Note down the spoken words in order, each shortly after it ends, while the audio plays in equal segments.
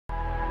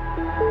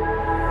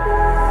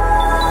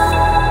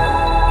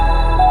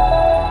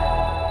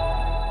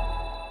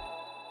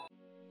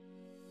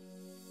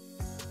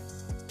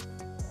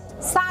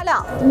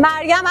سلام،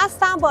 مریم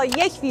هستم با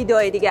یک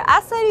ویدیو دیگه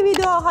از سری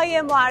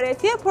ویدیوهای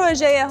معرفی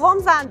پروژه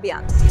هومز اند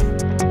بیاند.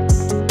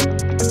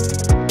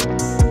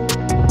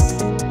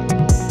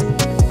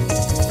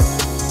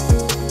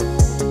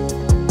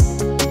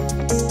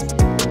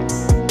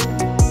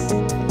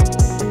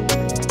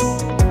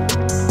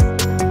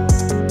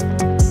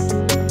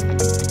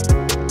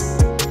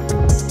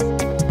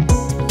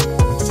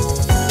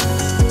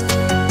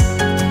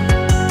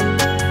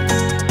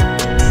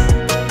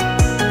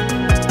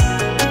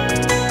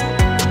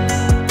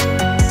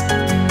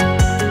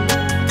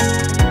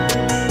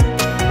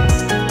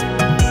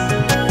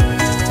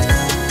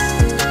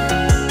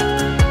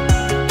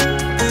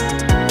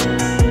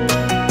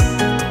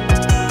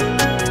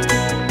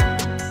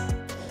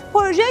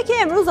 پروژه‌ای که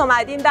امروز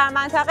اومدیم در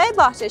منطقه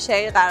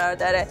باغچه‌شهر قرار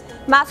داره.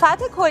 مساحت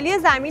کلی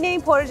زمین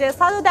این پروژه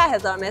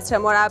 110,000 متر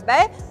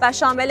مربع و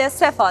شامل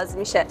 3 فاز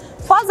میشه.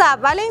 فاز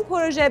اول این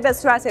پروژه به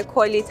صورت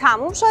کلی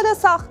تموم شده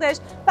ساختش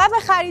و به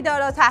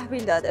خریدارا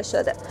تحویل داده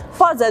شده.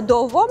 فاز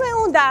دوم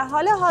اون در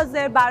حال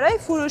حاضر برای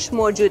فروش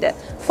موجوده.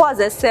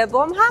 فاز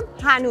سوم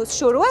هم هنوز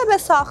شروع به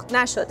ساخت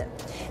نشده.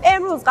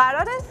 امروز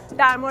قراره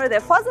در مورد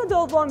فاز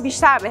دوم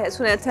بیشتر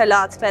بهتون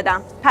اطلاعات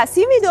بدم. پس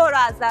این ویدیو رو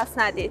از دست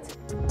ندید.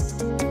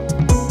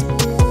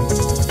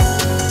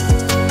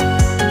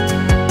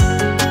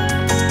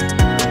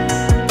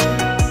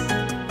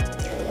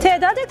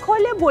 تعداد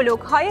کل بلوک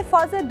های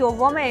فاز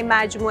دوم این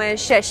مجموعه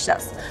 6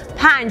 تاست.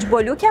 5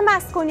 بلوک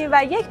مسکونی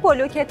و 1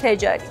 بلوک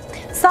تجاری.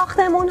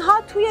 ساختمون ها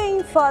توی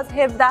این فاز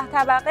 17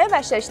 طبقه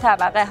و 6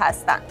 طبقه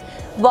هستند.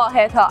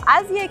 واحدها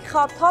از 1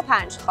 خواب تا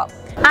 5 خواب.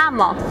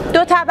 اما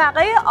 2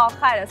 طبقه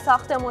آخر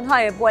ساختمون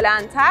های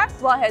بلندتر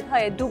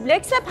واحدهای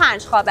دوبلکس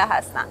 5 خوابه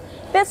هستند.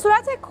 به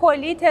صورت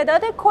کلی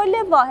تعداد کل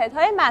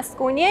واحدهای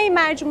مسکونی این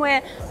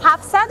مجموعه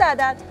 700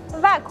 عدد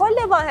و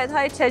کل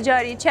واحدهای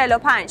تجاری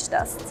 45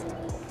 تاست.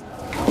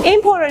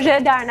 این پروژه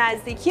در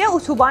نزدیکی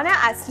اتوبان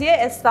اصلی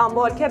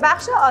استانبول که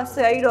بخش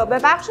آسیایی رو به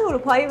بخش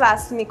اروپایی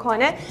وصل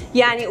میکنه،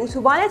 یعنی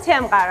اتوبان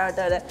تم قرار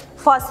داره.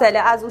 فاصله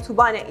از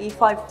اتوبان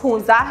E5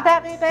 15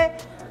 دقیقه،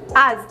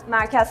 از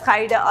مرکز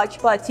خرید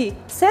آکباتی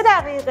 3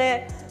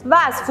 دقیقه و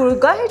از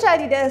فرودگاه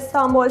جدید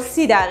استانبول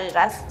 30 دقیقه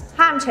است.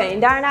 همچنین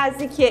در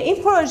نزدیکی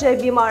این پروژه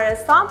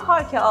بیمارستان،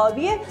 پارک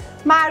آبی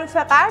معروف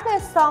غرب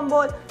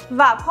استانبول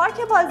و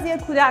پارک بازی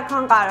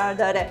کودکان قرار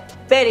داره.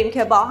 بریم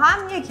که با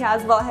هم یکی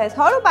از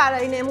واحدها رو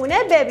برای نمونه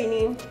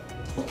ببینیم.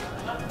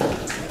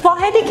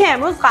 واحدی که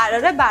امروز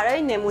قراره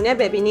برای نمونه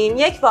ببینیم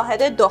یک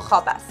واحد 2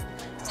 خواب است.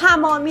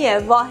 تمامی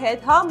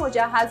واحدها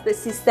مجهز به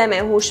سیستم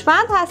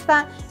هوشمند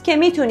هستند که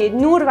میتونید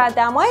نور و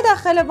دمای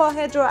داخل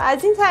واحد رو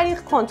از این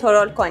طریق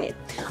کنترل کنید.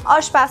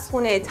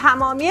 آشپزخونه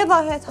تمامی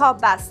واحدها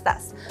بسته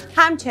است.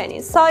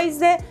 همچنین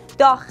سایز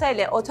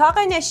داخل اتاق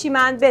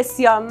نشیمن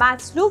بسیار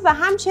مطلوب و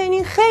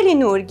همچنین خیلی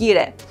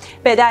نورگیره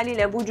به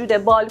دلیل وجود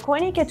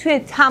بالکنی که توی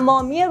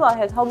تمامی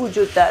واحدها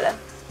وجود داره.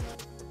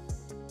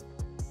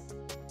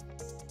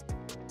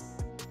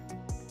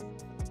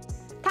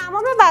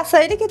 تمام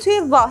وسایلی که توی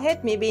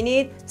واحد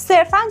میبینید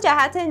صرفاً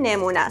جهت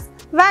نمونه است،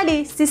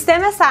 ولی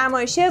سیستم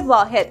سرمایشی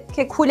واحد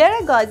که کولر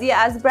گازی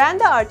از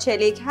برند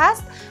آرچلیک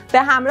هست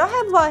به همراه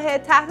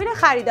واحد تحویل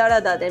خریدارا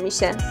داده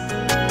میشه.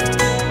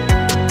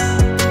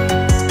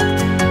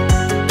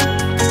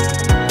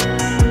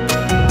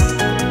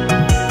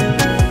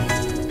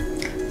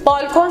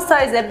 بالکن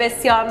سایز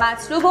بسیار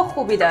مطلوب و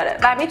خوبی داره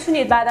و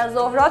میتونید بعد از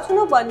ظهراتون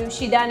رو با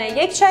نوشیدن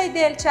یک چای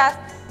دلچسب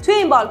توی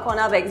این بالکن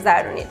ها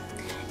بگذرونید.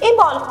 این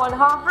بالکن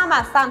ها هم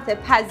از سمت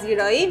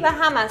پذیرایی و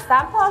هم از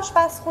سمت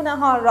آشپزخونه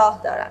ها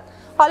راه دارن.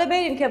 حالا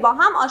بریم که با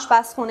هم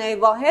آشپزخونه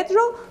واحد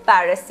رو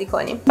بررسی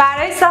کنیم.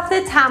 برای ساخت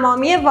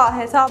تمامی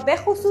واحدها به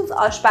خصوص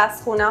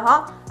آشپزخونه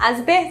ها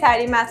از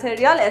بهترین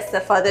متریال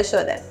استفاده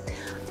شده.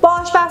 با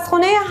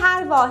آشپزخونه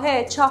هر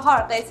واحد 4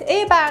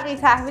 قطعه برقی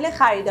تحویل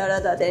خریدارا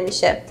داده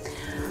میشه.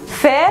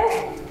 فر،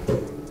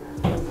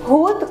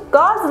 هود،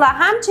 گاز و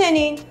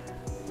همچنین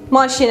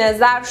ماشین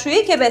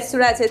ظرفشویی که به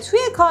صورت توی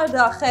کار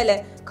داخل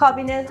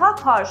کابینت ها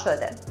کار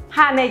شده.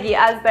 همگی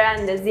از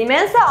برند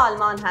زیمنس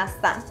آلمان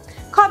هستند.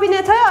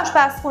 کابینت های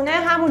آشپزخونه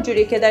همون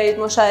جوری که دارید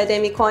مشاهده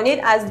می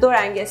کنید از 2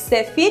 رنگ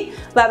سفید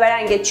و به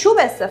رنگ چوب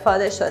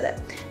استفاده شده.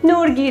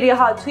 نورگیری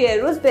ها توی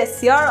روز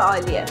بسیار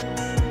عالیه.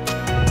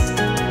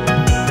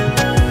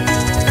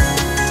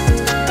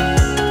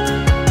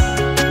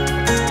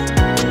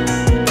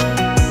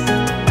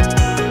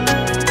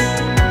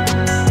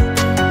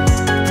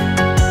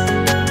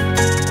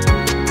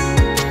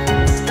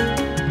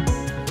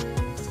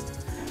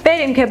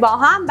 بریم که با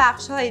هم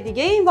بخش‌های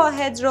دیگه این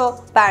واحد رو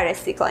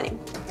بررسی کنیم.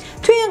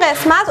 توی این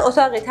قسمت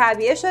اتاقی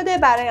تعبیه شده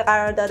برای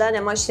قرار دادن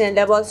ماشین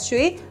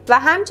لباسشویی و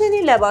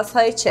همچنین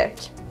لباس‌های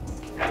چرک.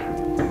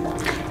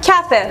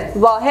 کف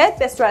واحد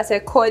به صورت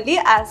کلی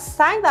از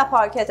سنگ و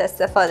پارکت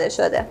استفاده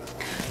شده.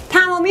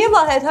 تمامی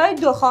واحدهای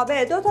 2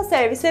 خوابه 2 تا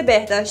سرویس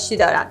بهداشتی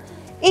دارن.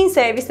 این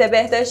سرویس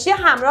بهداشتی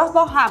همراه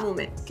با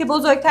حمومه که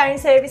بزرگترین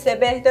سرویس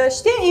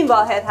بهداشتی این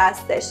واحد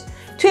هستش.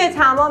 توی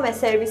تمام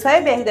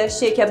سرویس‌های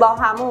بهداشتی که با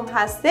حموم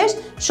هستش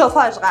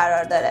شوفاژ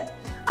قرار داره.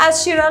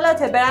 از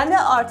شیرالات برند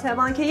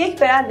آرتمان که یک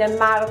برند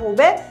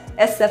مرغوبه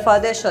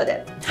استفاده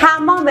شده.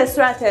 حمام به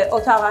صورت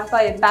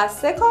اتاق‌های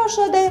بسته کار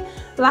شده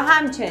و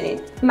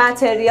همچنین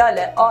متریال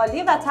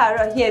عالی و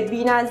طراحی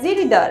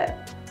بی‌نظیری داره.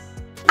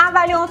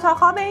 اولین اتاق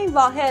خواب این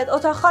واحد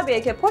اتاق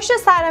خوابیه که پشت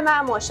سر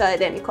من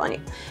مشاهده می‌کنید.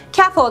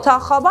 کف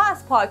اتاق خوابا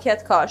از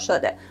پارکت کار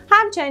شده.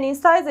 همچنین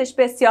سایزش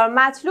بسیار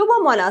مطلوب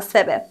و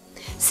مناسبه.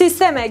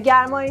 سیستم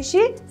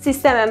گرمایشی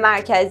سیستم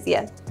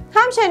مرکزیه.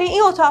 همچنین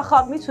این اتاق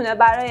خواب میتونه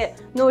برای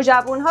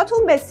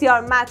نوجوان‌هاتون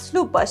بسیار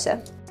مطلوب باشه.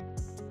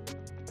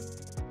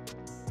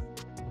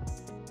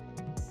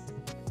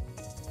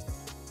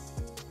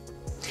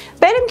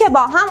 بریم که با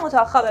هم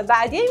اتاق خواب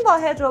بعدی این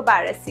واحد رو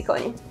بررسی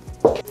کنیم.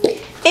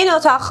 این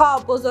اتاق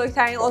خواب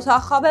بزرگترین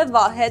اتاق خواب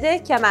واحده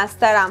که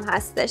مسترم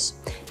هستش.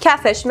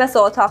 کفش مثل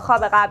اتاق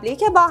خواب قبلی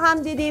که با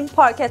هم دیدیم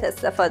پارکت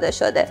استفاده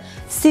شده.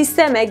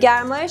 سیستم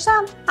گرمایش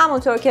هم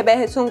همونطور که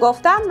بهتون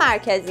گفتم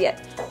مرکزیه.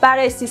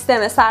 برای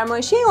سیستم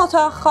سرمایشی این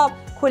اتاق خواب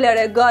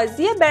کولر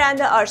گازی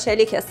برند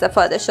آرشلیک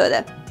استفاده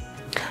شده.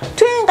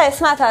 توی این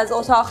قسمت از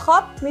اتاق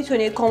خواب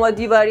میتونید کمد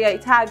دیواریایی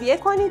تعبیه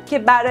کنید که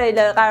برای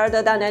قرار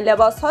دادن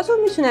لباس هاتون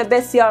میتونه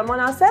بسیار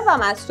مناسب و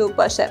مطلوب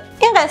باشه.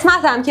 این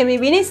قسمت هم که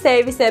میبینید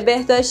سرویس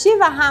بهداشتی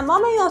و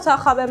حمام این اتاق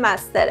خواب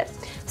مستره.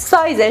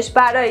 سایزش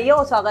برای یه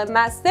اتاق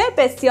مستر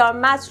بسیار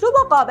مطلوب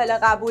و قابل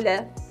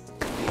قبوله.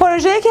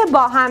 پروژه‌ای که با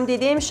هم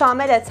دیدیم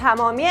شامل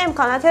تمامی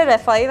امکانات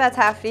رفاهی و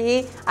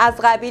تفریحی از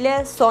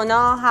قبیل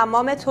سونا،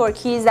 حمام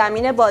ترکی،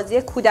 زمین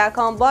بازی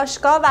کودکان،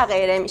 باشگاه و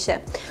غیره میشه.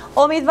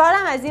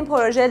 امیدوارم از این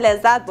پروژه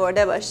لذت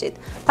برده باشید.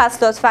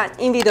 پس لطفاً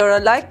این ویدیو رو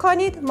لایک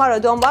کنید، ما رو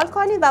دنبال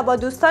کنید و با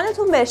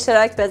دوستانتون به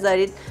اشتراک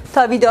بذارید.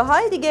 تا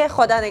ویدیوهای دیگه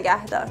خدا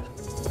نگهدار.